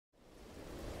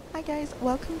Hi guys,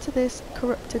 welcome to this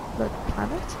corrupted blood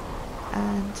planet,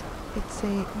 and it's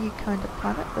a new kind of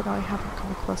planet that I haven't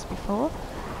come across before,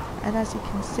 and as you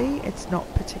can see it's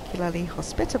not particularly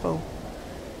hospitable.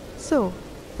 So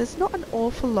there's not an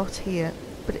awful lot here,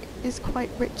 but it is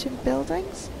quite rich in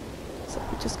buildings. So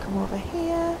if we just come over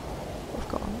here, we've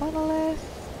got a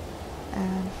monolith,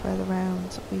 and further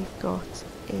around we've got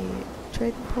a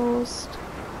trading post.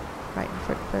 Right in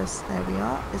front of us, there we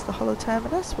are, is the Hollow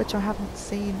Terminus, which I haven't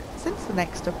seen since the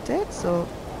next update, so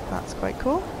that's quite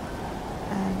cool.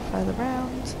 And further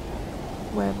round,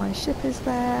 where my ship is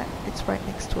there, it's right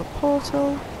next to a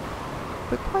portal.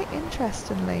 But quite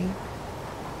interestingly,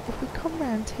 if we come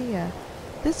round here,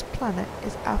 this planet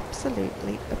is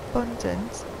absolutely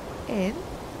abundant in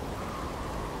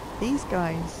these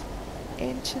guys,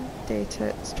 ancient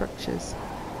data structures.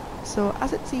 So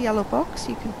as it's a yellow box,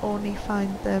 you can only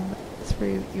find them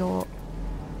through your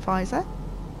visor,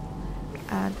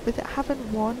 and with it having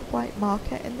one white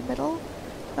marker in the middle,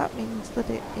 that means that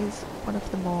it is one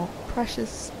of the more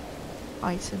precious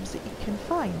items that you can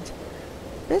find.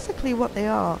 Basically what they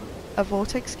are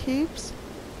vortex cubes,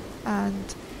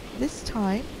 and this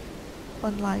time,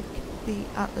 unlike the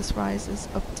Atlas Rises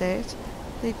update,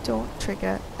 they don't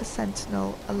trigger a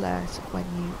sentinel alert when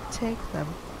you take them.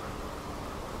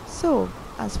 So,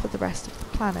 as for the rest of the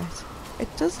planet, it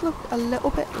does look a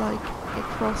little bit like a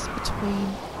cross between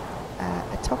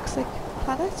a toxic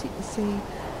planet. You can see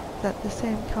that the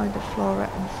same kind of flora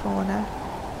and fauna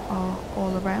are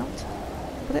all around,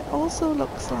 but it also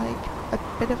looks like a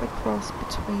bit of a cross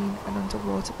between an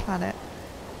underwater planet,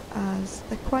 as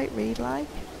they're quite reed-like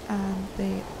and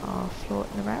they are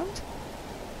floating around.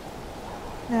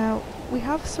 Now, we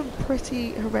have some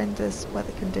pretty horrendous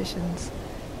weather conditions.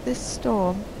 This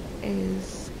storm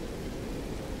is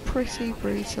pretty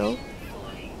brutal,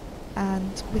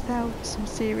 and without some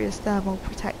serious thermal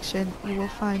protection you will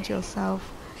find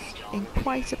yourself in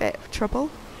quite a bit of trouble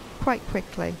quite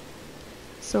quickly.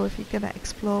 So if you're going to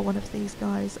explore one of these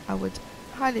guys, I would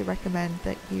highly recommend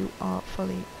that you are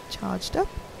fully charged up,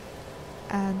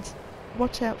 and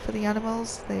watch out for the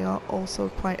animals. They are also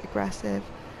quite aggressive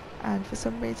and for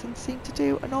some reason seem to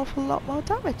do an awful lot more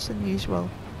damage than usual.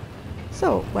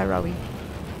 So where are we?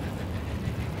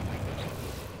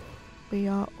 We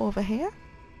are over here,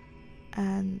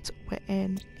 and we're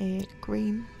in a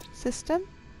green system,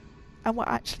 and we're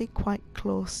actually quite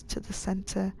close to the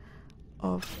centre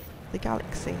of the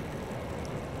galaxy.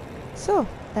 So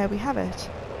there we have it.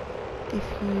 If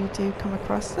you do come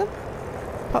across them,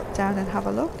 pop down and have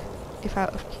a look, if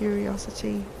out of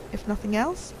curiosity, if nothing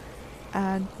else,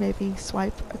 and maybe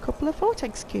swipe a couple of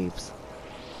vortex cubes.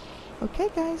 Okay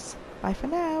guys, bye for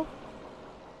now.